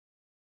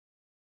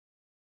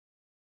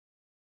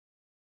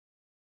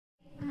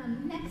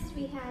Next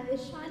we have,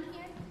 is Sean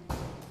here?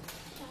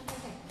 Sean,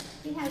 okay.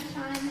 We have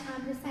Sean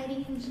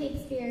reciting from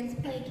Shakespeare's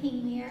play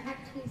King Lear,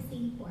 Act 2,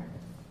 Scene 4.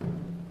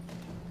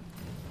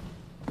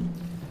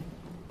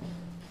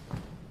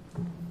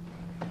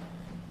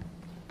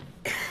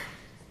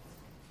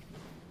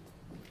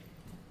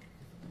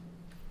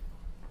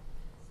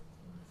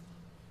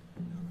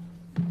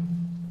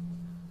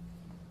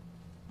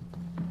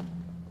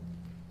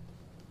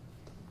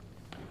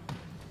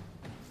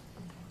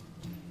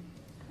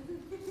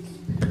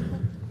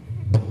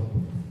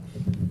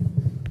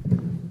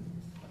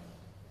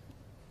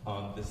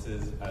 This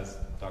is, as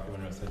Dr.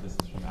 Monroe said, this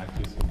is from Act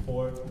 2, Scene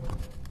 4,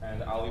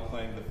 and I'll be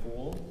playing the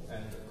Fool,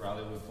 and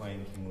Riley will be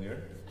playing King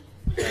Lear.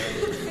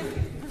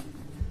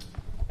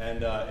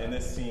 And in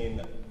this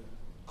scene,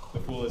 the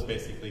Fool is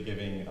basically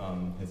giving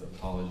his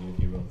apology,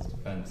 if you will, his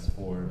defense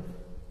for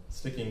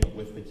sticking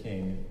with the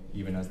king,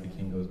 even as the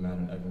king goes mad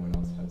and everyone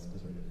else has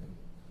deserted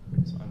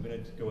him. So I'm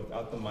going to go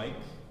without the mic,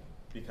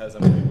 because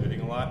I'm going to be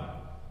moving a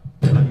lot,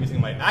 and I'm using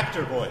my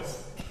actor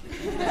voice.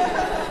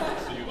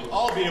 So you will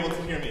all be able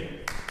to hear me.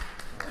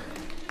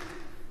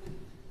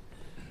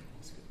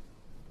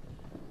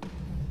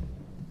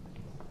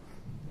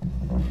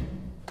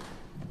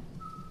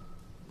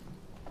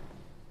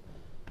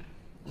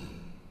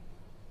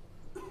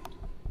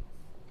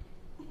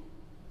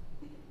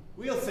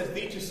 We'll set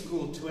thee to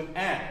school to an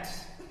ant,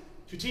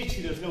 to teach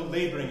thee there's no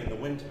laboring in the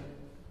winter.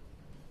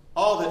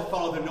 All that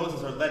follow their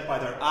noses are led by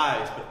their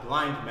eyes, but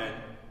blind men.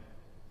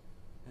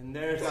 And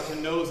there's not a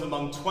nose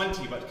among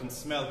 20 but can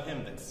smell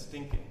him that's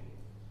stinking.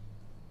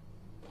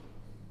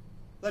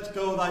 Let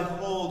go thy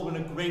hold when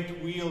a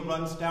great wheel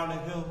runs down a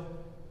hill,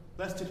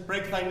 lest it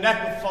break thy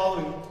neck with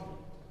following it.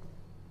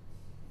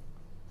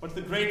 But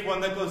the great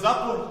one that goes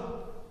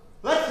upward,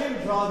 let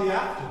him draw thee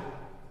after.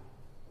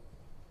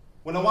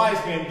 When a wise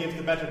man gives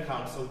the better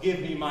counsel, give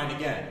me mine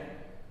again.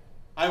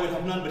 I would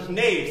have none but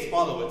knaves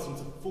follow it,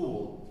 since a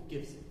fool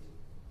gives it.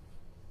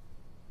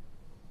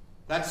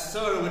 That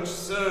sir which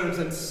serves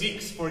and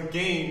seeks for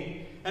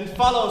gain, and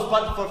follows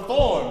but for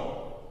form,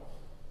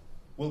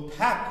 will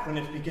pack when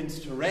it begins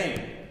to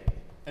rain,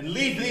 and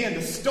leave thee in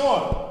the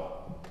storm.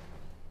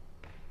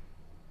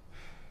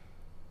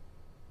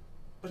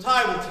 But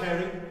I will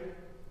tarry,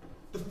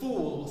 the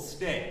fool will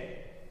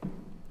stay,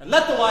 and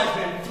let the wise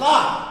man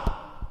fly.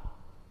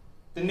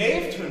 The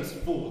knave turns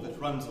fool that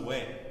runs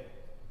away.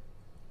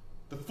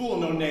 The fool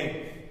no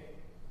knave,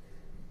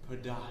 per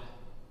die.